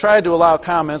comments, I've tried to allow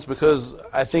comments because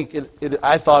I think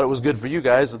I thought it was good for you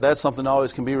guys. That's something that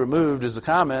always can be removed is the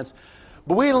comments.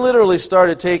 But we literally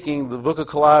started taking the book of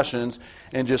Colossians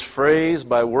and just phrase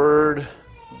by word,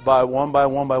 by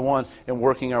one, and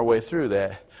working our way through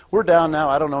that. We're down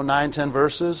now, 9, 10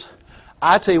 verses.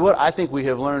 I tell you what, I think we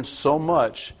have learned so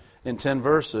much in 10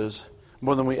 verses,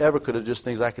 more than we ever could have, just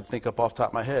things I could think up off the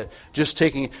top of my head. Just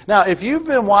taking. Now, if you've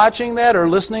been watching that or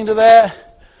listening to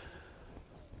that,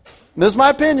 this is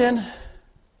my opinion,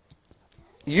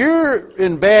 you're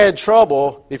in bad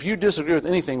trouble if you disagree with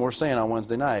anything we're saying on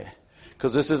Wednesday night.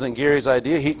 Because this isn't Gary's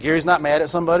idea. Gary's not mad at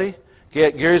somebody.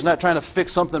 Gary's not trying to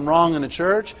fix something wrong in the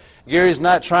church. Gary's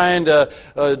not trying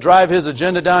to drive his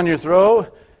agenda down your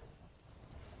throat.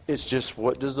 It's just,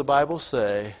 what does the Bible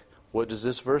say? What does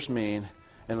this verse mean?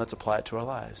 And let's apply it to our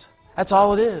lives. That's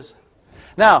all it is.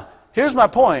 Now, here's my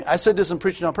point. I said this in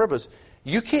Preaching on Purpose.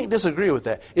 You can't disagree with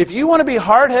that. If you want to be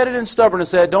hard-headed and stubborn and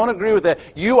say, I don't agree with that,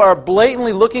 you are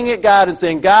blatantly looking at God and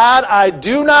saying, God, I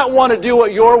do not want to do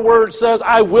what your word says.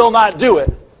 I will not do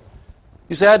it.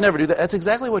 You say, I'd never do that. That's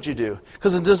exactly what you do.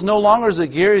 Because it just no longer is it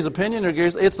Gary's opinion or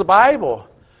Gary's, it's the Bible.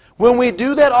 When we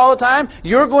do that all the time,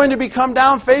 you're going to be come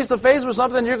down face to face with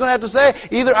something. You're going to have to say,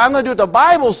 either I'm going to do what the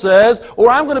Bible says, or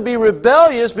I'm going to be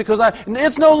rebellious because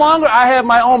it's no longer I have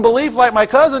my own belief like my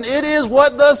cousin. It is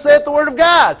what thus saith the Word of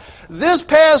God. This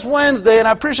past Wednesday, and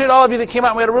I appreciate all of you that came out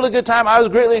and we had a really good time. I was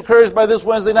greatly encouraged by this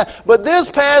Wednesday night. But this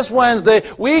past Wednesday,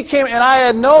 we came, and I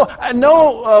had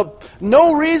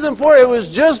no reason for it. It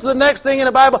was just the next thing in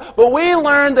the Bible. But we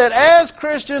learned that as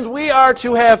Christians, we are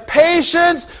to have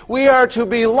patience, we are to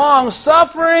be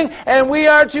long-suffering, and we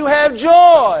are to have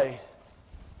joy.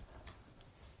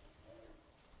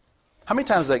 How many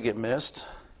times does that get missed?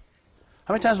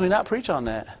 How many times do we not preach on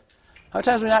that? How many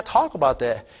times do we not talk about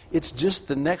that? It's just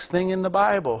the next thing in the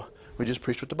Bible. We just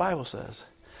preach what the Bible says.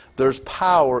 There's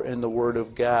power in the Word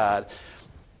of God.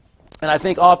 And I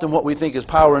think often what we think is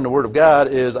power in the Word of God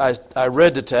is I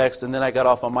read the text and then I got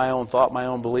off on my own thought, my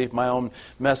own belief, my own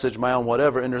message, my own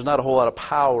whatever, and there's not a whole lot of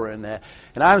power in that.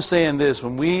 And I'm saying this,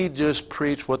 when we just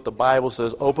preach what the Bible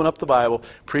says, open up the Bible,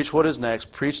 preach what is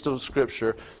next, preach the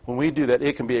Scripture, when we do that,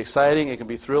 it can be exciting, it can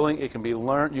be thrilling, it can be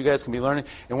learned, you guys can be learning,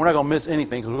 and we're not going to miss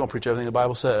anything because we're going to preach everything the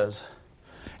Bible says.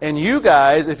 And you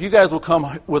guys, if you guys will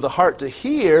come with a heart to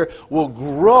hear, will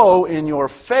grow in your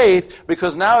faith,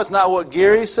 because now it's not what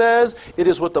Gary says, it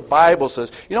is what the Bible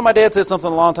says. You know, my dad said something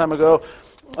a long time ago,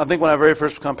 I think when I very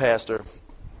first became pastor.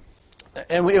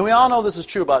 And we all know this is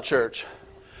true about church.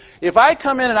 If I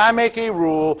come in and I make a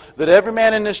rule that every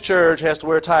man in this church has to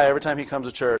wear a tie every time he comes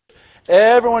to church,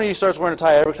 every one of you starts wearing a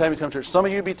tie every time you come to church. Some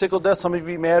of you be tickled to death, some of you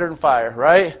be madder than fire,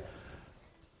 right?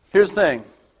 Here's the thing.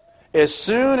 As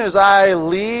soon as I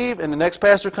leave and the next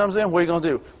pastor comes in, what are you going to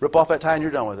do? Rip off that tie and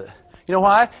you're done with it. You know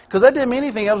why? Because that didn't mean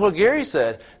anything. That was what Gary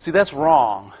said. See, that's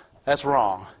wrong. That's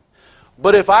wrong.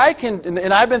 But if I can,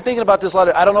 and I've been thinking about this a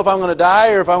lot. I don't know if I'm going to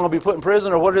die or if I'm going to be put in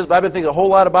prison or what it is, but I've been thinking a whole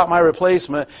lot about my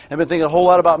replacement and been thinking a whole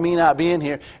lot about me not being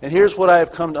here. And here's what I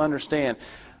have come to understand.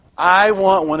 I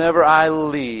want, whenever I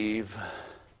leave,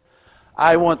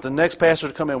 I want the next pastor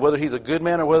to come in, whether he's a good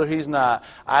man or whether he's not.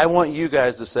 I want you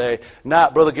guys to say,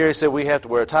 not Brother Gary said we have to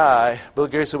wear a tie.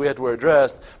 Brother Gary said we have to wear a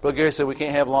dress. Brother Gary said we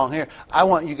can't have long hair. I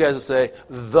want you guys to say,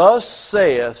 thus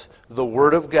saith the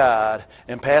Word of God.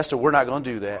 And Pastor, we're not going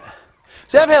to do that.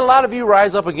 See, I've had a lot of you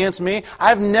rise up against me.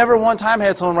 I've never one time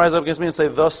had someone rise up against me and say,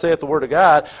 thus saith the Word of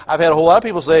God. I've had a whole lot of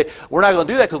people say, we're not going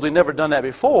to do that because we've never done that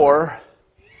before.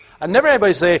 I never had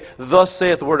anybody say, thus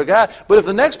saith the Word of God. But if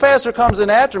the next pastor comes in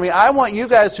after me, I want you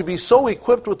guys to be so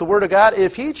equipped with the Word of God.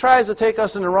 If he tries to take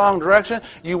us in the wrong direction,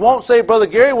 you won't say, Brother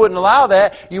Gary wouldn't allow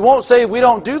that. You won't say, we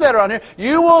don't do that around here.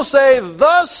 You will say,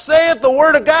 thus saith the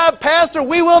Word of God, Pastor,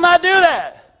 we will not do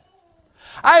that.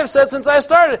 I have said since I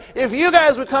started, if you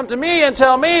guys would come to me and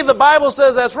tell me the Bible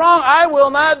says that's wrong, I will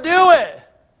not do it.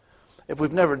 If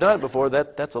we've never done it before,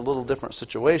 that's a little different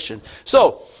situation.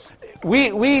 So,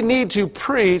 we need to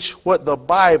preach what the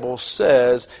Bible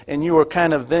says, and you are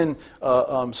kind of then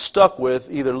stuck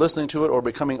with either listening to it or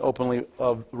becoming openly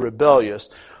rebellious.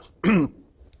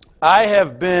 I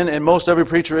have been, and most every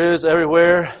preacher is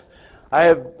everywhere. I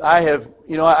have,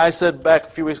 I said back a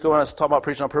few weeks ago when I was talking about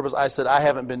preaching on purpose, I said I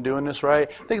haven't been doing this right.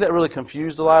 I think that really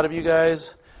confused a lot of you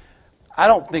guys. I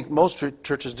don't think most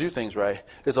churches do things right.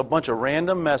 It's a bunch of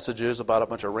random messages about a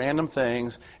bunch of random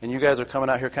things, and you guys are coming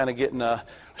out here kind of getting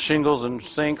shingles and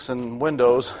sinks and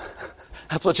windows.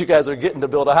 That's what you guys are getting to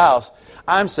build a house.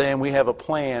 I'm saying we have a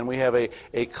plan. We have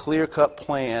a clear-cut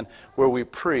plan where we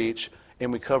preach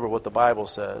and we cover what the Bible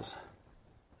says.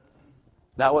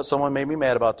 Not what someone made me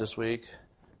mad about this week,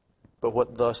 but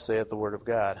what thus saith the Word of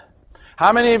God.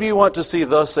 How many of you want to see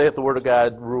thus saith the Word of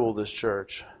God rule this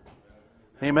church?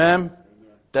 Amen?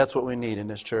 That's what we need in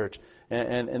this church.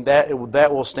 And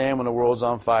that will stand when the world's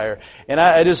on fire. And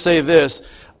I just say this.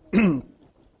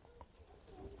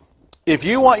 If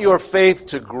you want your faith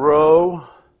to grow,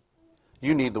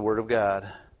 you need the Word of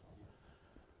God.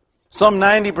 Some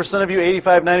 90% of you,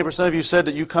 90% of you said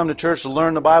that you come to church to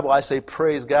learn the Bible. I say,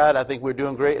 praise God. I think we're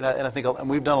doing great, and I think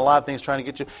we've done a lot of things trying to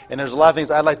get you. And there's a lot of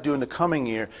things I'd like to do in the coming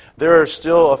year. There are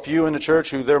still a few in the church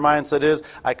who their mindset is,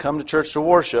 I come to church to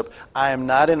worship. I am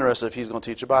not interested if he's going to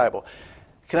teach a Bible.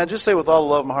 Can I just say with all the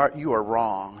love of my heart, you are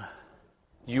wrong.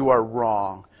 You are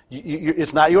wrong.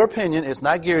 It's not your opinion. It's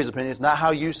not Gary's opinion. It's not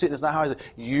how you see it. It's not how I see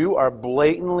it. You are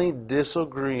blatantly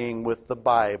disagreeing with the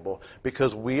Bible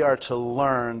because we are to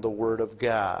learn the Word of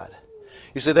God.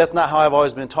 You say, that's not how I've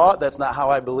always been taught. That's not how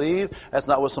I believe. That's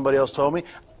not what somebody else told me.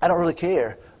 I don't really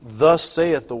care. Thus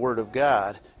saith the Word of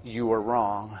God. You are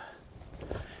wrong.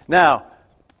 Now,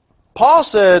 Paul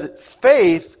said,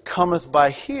 faith cometh by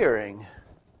hearing.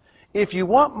 If you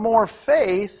want more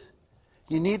faith,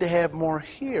 you need to have more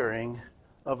hearing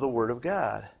of the Word of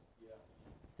God.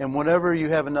 And whenever you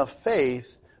have enough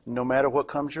faith, no matter what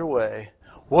comes your way,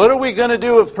 what are we going to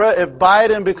do if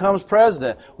Biden becomes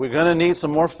president? We're going to need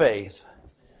some more faith.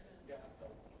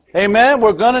 Amen?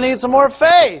 We're going to need some more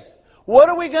faith. What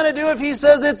are we going to do if he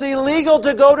says it's illegal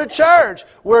to go to church?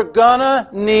 We're going to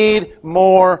need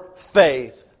more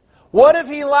faith. What if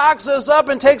he locks us up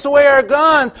and takes away our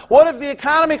guns? What if the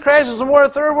economy crashes and we're a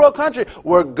third world country?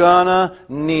 We're going to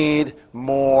need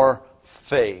more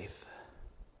faith.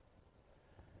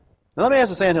 Now let me ask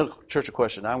the Sand Hill Church a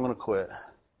question. I'm going to quit.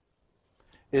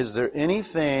 Is there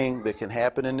anything that can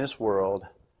happen in this world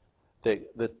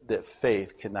that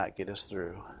faith cannot get us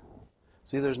through?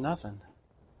 See, there's nothing.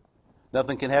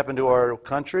 Nothing can happen to our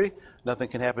country. Nothing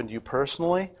can happen to you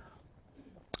personally.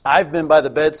 I've been by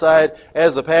the bedside,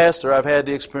 as a pastor, I've had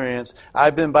the experience.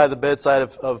 I've been by the bedside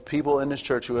of people in this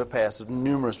church who have passed, of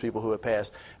numerous people who have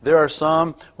passed. There are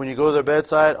some, when you go to their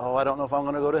bedside, I don't know if I'm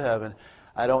going to go to heaven.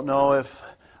 I don't know if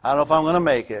I'm going to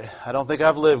make it. I don't think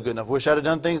I've lived good enough. Wish I'd have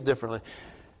done things differently.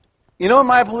 You know, in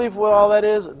my belief, what all that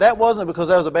is? That wasn't because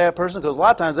that was a bad person, because a lot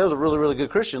of times that was a really, really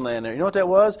good Christian laying there. You know what that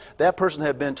was? That person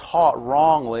had been taught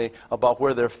wrongly about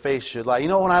where their faith should lie. You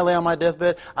know, when I lay on my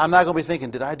deathbed, I'm not going to be thinking,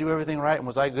 did I do everything right, and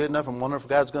was I good enough, and wondering if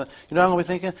God's going to... You know what I'm going to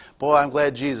be thinking? Boy, I'm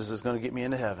glad Jesus is going to get me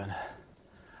into heaven.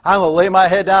 I'm going to lay my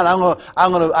head down.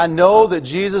 I know that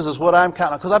Jesus is what I'm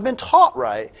counting on, because I've been taught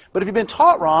right. But if you've been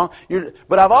taught wrong,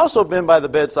 but I've also been by the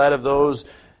bedside of those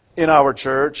in our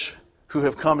church who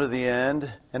have come to the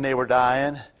end, and they were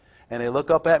dying, and they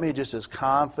look up at me just as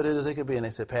confident as they could be, and they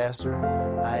say, Pastor,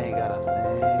 I ain't got a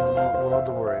thing in the world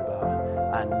to worry about.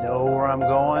 I know where I'm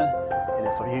going, and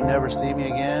if you never see me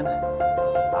again,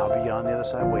 I'll be on the other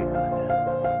side waiting on you.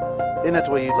 Isn't that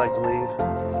the way you'd like to leave?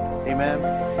 Amen?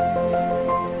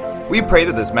 We pray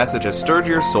that this message has stirred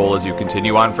your soul as you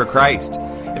continue on for Christ.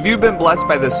 If you've been blessed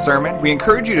by this sermon, we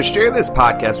encourage you to share this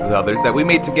podcast with others that we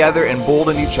may together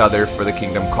embolden each other for the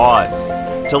kingdom cause.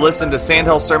 To listen to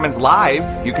Sandhill Sermons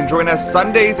live, you can join us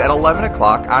Sundays at 11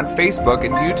 o'clock on Facebook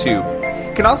and YouTube.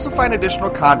 You can also find additional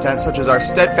content such as our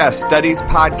Steadfast Studies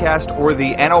podcast or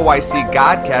the NOYC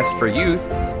Godcast for Youth,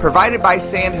 provided by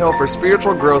Sandhill for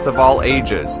spiritual growth of all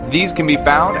ages. These can be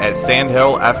found at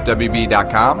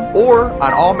sandhillfwb.com or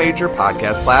on all major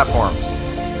podcast platforms.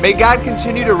 May God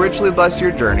continue to richly bless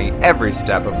your journey every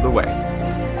step of the way.